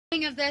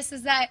telling of this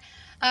is that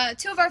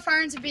 2 of our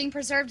farms are being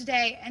preserved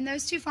today, and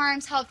those 2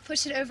 farms helped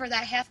push it over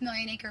that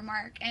 500,000 acre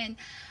mark. And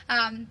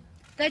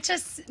that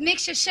just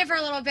makes you shiver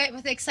a little bit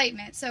with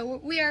excitement. So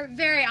we are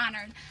very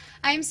honored.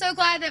 I am so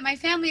glad that my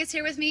family is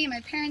here with me,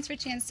 my parents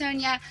Richie and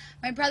Sonia,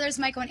 my brothers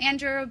Michael and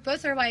Andrew,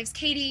 both their wives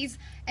Katie's,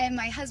 and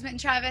my husband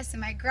Travis,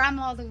 and my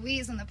grandma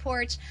Louise on the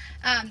porch.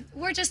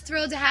 We're just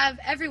thrilled to have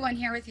everyone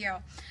here with you,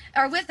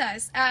 or with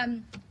us.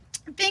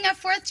 Being a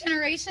 4th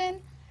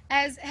generation,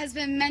 as has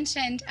been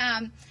mentioned,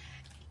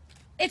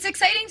 it's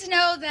exciting to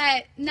know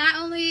that not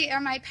only are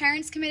my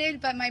parents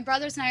committed, but my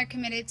brothers and I are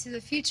committed to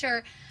the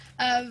future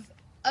of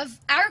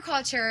our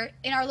culture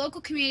in our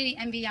local community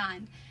and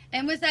beyond.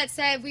 And with that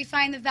said, we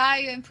find the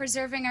value in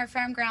preserving our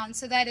farm ground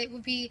so that it will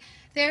be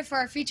there for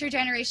our future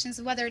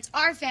generations, whether it's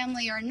our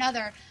family or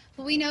another.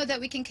 But we know that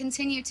we can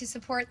continue to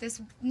support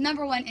this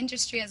 #1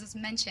 industry, as was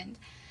mentioned.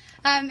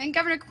 And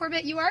Governor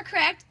Corbett, you are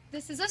correct.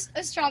 This is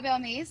a straw bale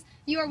maze.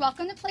 You are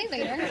welcome to play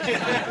later.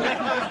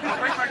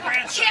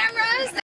 Cameras.